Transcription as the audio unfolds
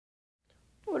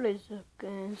What is up,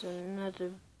 guys?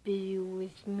 Another video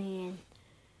with me and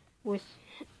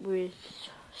with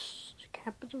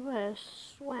capital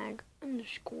S swag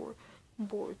underscore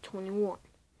board 21.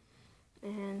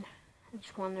 And I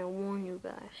just want to warn you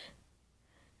guys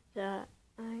that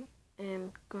I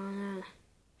am gonna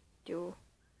do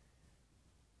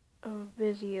a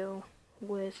video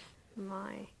with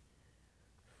my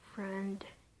friend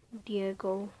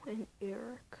Diego and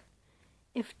Eric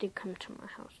if they come to my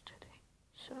house today.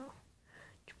 So,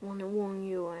 just want to warn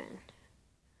you, and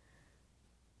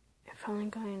I finally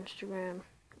got Instagram,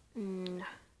 and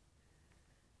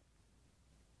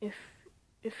if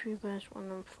you guys want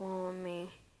to follow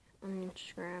me on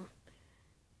Instagram,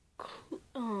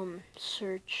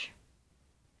 search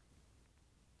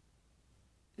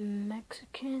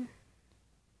Mexican,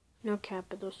 no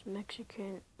capitals,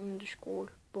 Mexican underscore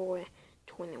boy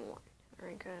 21.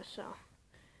 Alright guys, so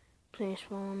please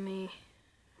follow me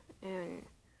and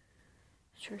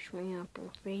search me up on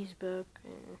Facebook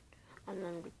and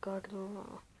on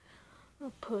Ricardo.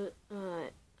 I'll put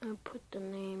the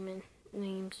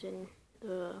names in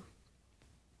the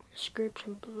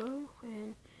description below,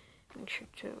 and make sure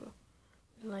to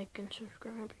like and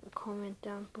subscribe and comment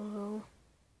down below.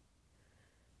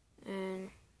 And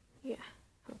yeah,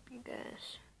 hope you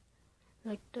guys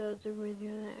like the other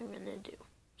video that I'm gonna do.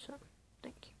 So